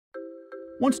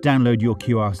Want to download your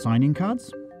QR sign-in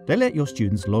cards? They let your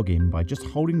students log in by just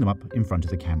holding them up in front of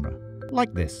the camera,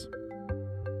 like this.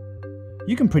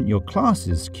 You can print your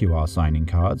class's QR sign-in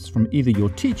cards from either your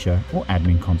teacher or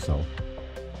admin console.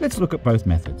 Let's look at both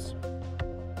methods.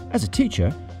 As a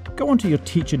teacher, go onto your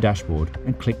teacher dashboard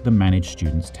and click the Manage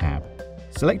Students tab.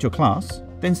 Select your class,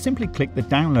 then simply click the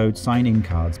Download Sign-in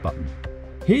Cards button.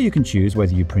 Here you can choose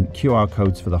whether you print QR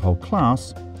codes for the whole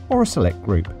class or a select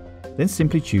group. Then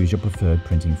simply choose your preferred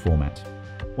printing format.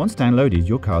 Once downloaded,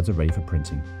 your cards are ready for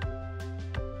printing.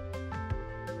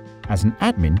 As an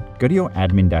admin, go to your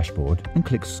admin dashboard and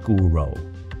click School Role.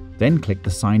 Then click the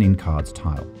Sign-in Cards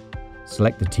tile.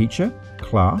 Select the teacher,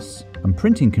 class, and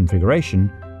printing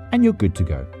configuration, and you're good to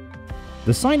go.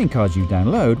 The sign-in cards you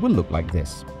download will look like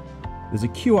this. There's a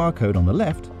QR code on the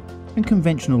left and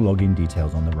conventional login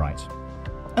details on the right.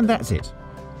 And that's it.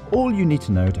 All you need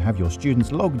to know to have your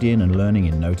students logged in and learning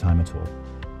in no time at all.